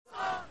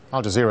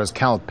Al Jazeera's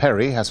Cal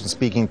Perry has been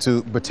speaking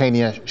to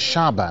Bouthaina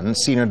Shaaban,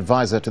 senior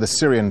advisor to the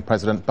Syrian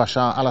President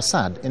Bashar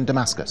al-Assad in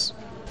Damascus.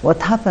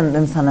 What happened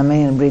in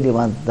Sana'a really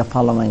was the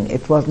following.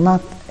 It was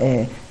not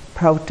a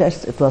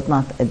protest, it was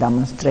not a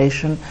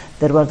demonstration.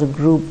 There was a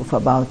group of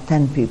about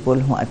 10 people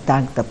who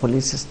attacked the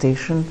police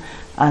station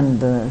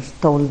and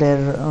stole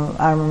their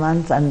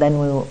armaments, and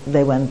then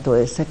they went to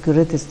a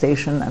security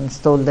station and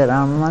stole their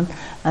armament,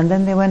 and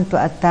then they went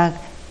to attack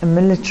a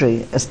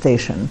military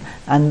station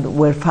and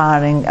were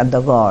firing at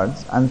the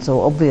guards. And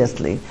so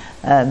obviously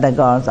the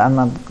guards are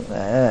not,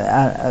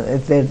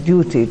 it's their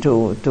duty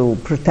to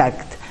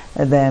protect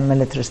the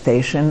military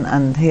station,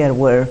 and here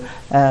where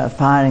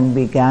firing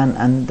began,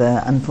 and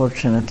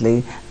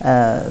unfortunately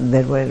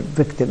there were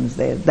victims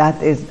there.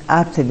 That is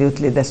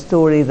absolutely the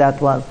story that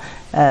was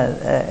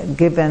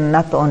given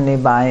not only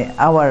by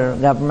our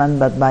government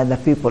but by the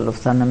people of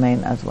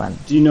Sana'a as well.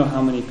 Do you know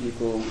how many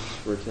people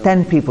were killed?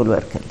 10 people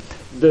were killed.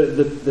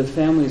 The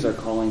families are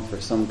calling for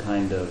some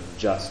kind of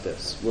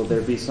justice. Will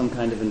there be some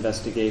kind of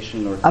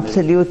investigation or committee?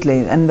 Absolutely.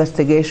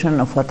 Investigation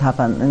of what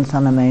happened in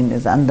Sana'a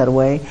is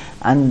underway,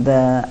 and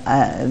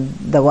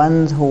the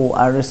ones who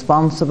are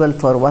responsible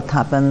for what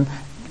happened,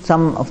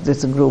 some of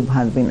this group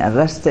has been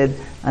arrested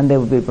and they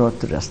will be brought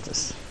to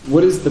justice.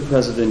 What is the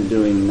president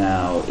doing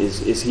now?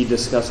 Is he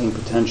discussing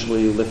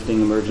potentially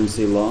lifting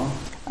emergency law?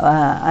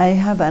 I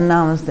have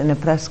announced in a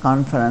press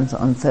conference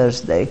on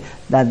Thursday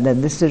that the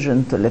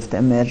decision to lift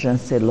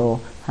emergency law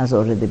has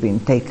already been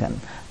taken,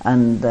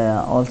 and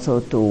also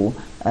to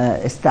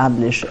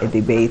establish a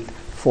debate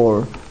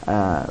for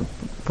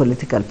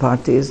political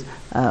parties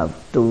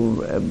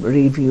to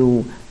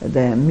review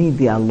the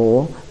media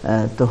law,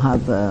 to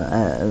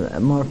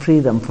have more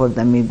freedom for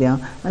the media.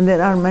 And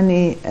there are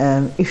many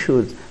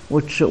issues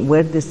which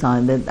were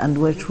decided and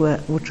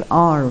which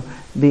are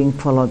being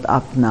followed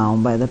up now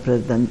by the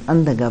president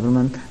and the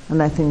government.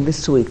 And I think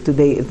this week,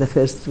 today is the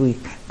first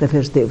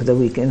day of the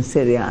week in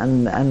Syria,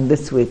 and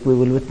this week we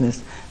will witness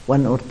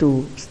one or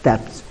two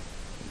steps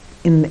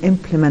in the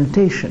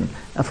implementation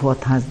of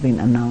what has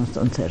been announced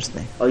on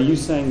Thursday. Are you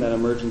saying that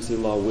emergency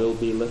law will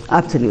be lifted?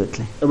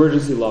 Absolutely.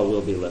 Emergency law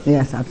will be lifted?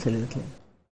 Yes, absolutely.